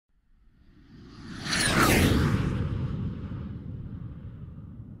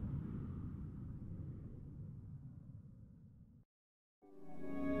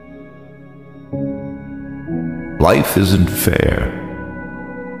life isn't fair,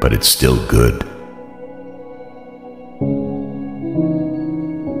 but it's still good.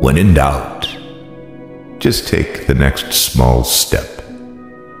 When in doubt, just take the next small step.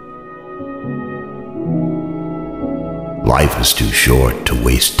 Life is too short to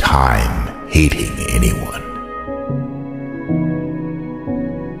waste time hating anyone.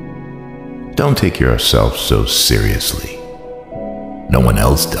 Don't take yourself so seriously. No one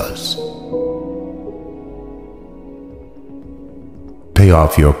else does. Pay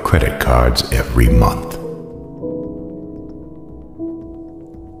off your credit cards every month.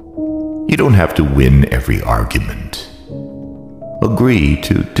 You don't have to win every argument. Agree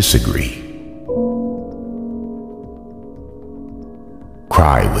to disagree.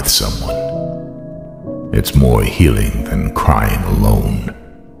 Cry with someone. It's more healing than crying alone.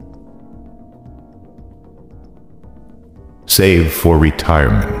 Save for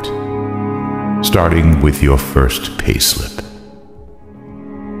retirement, starting with your first payslip.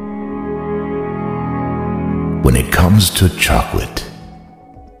 When it comes to chocolate,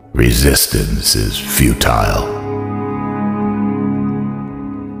 resistance is futile.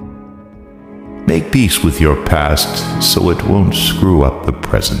 Make peace with your past so it won't screw up the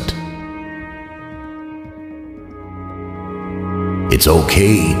present. It's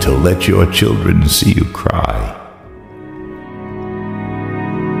okay to let your children see you cry.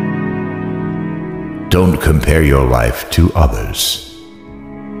 Don't compare your life to others.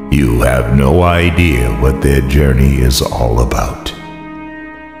 You have no idea what their journey is all about.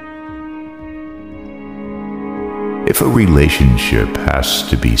 If a relationship has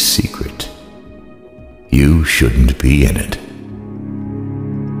to be secret, you shouldn't be in it.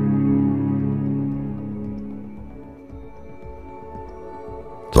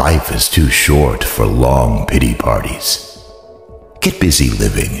 Life is too short for long pity parties. Get busy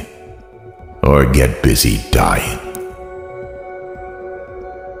living, or get busy dying.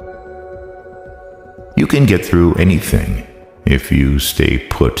 You can get through anything if you stay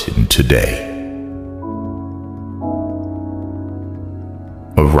put in today.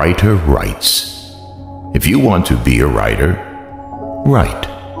 A writer writes. If you want to be a writer, write.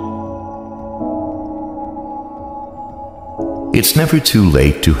 It's never too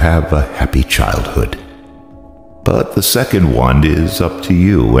late to have a happy childhood, but the second one is up to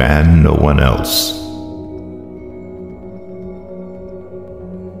you and no one else.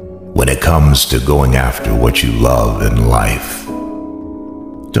 When it comes to going after what you love in life,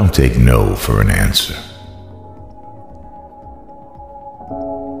 don't take no for an answer.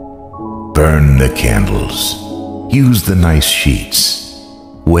 Burn the candles, use the nice sheets,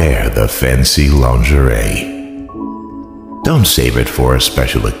 wear the fancy lingerie. Don't save it for a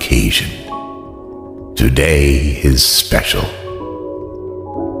special occasion. Today is special.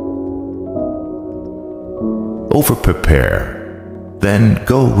 Over-prepare, then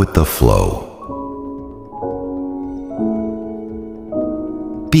go with the flow.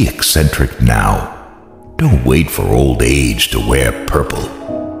 Be eccentric now. Don't wait for old age to wear purple.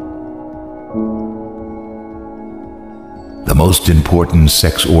 The most important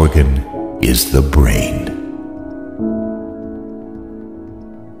sex organ is the brain.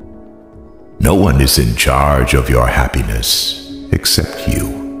 No one is in charge of your happiness except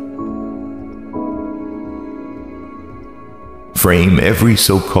you. Frame every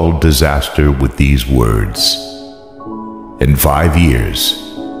so-called disaster with these words. In 5 years,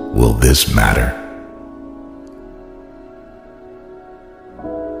 will this matter?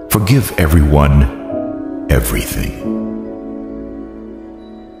 Forgive everyone, everything.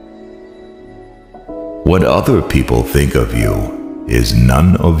 What other people think of you is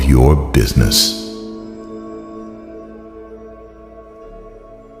none of your business.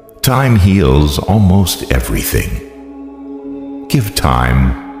 Time heals almost everything. Give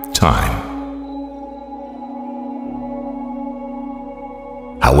time, time.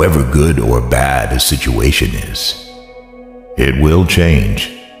 However good or bad a situation is, it will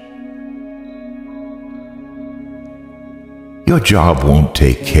change. Your job won't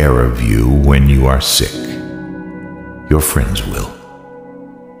take care of you when you are sick. Your friends will.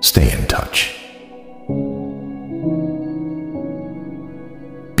 Stay in touch.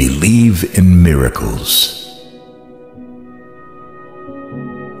 Believe in miracles.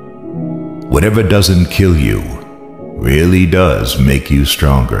 Whatever doesn't kill you really does make you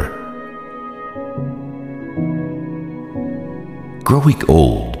stronger. Growing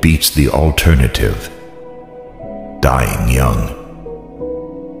old beats the alternative. Dying young.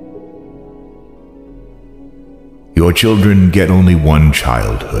 Your children get only one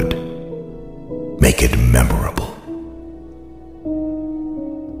childhood. Make it memorable.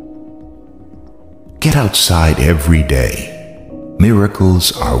 Get outside every day.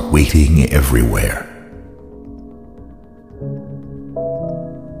 Miracles are waiting everywhere.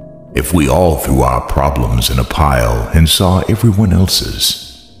 If we all threw our problems in a pile and saw everyone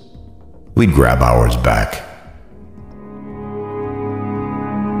else's, we'd grab ours back.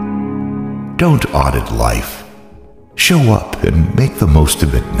 Don't audit life. Show up and make the most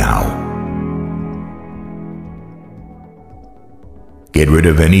of it now. Get rid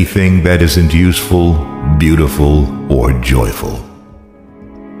of anything that isn't useful, beautiful, or joyful.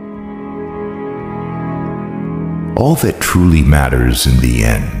 All that truly matters in the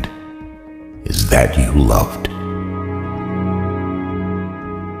end is that you loved.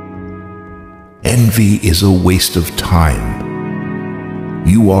 Envy is a waste of time.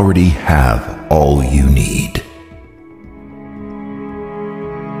 You already have all you need.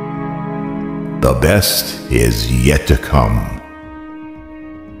 The best is yet to come.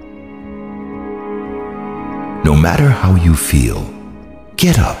 No matter how you feel,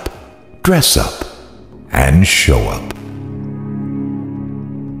 get up, dress up, and show up.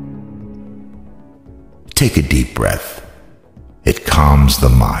 Take a deep breath. It calms the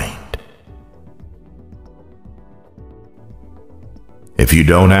mind. If you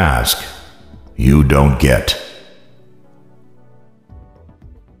don't ask, you don't get.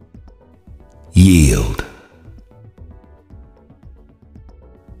 Yield.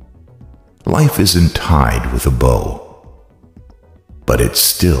 Life isn't tied with a bow, but it's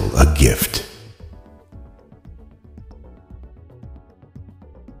still a gift.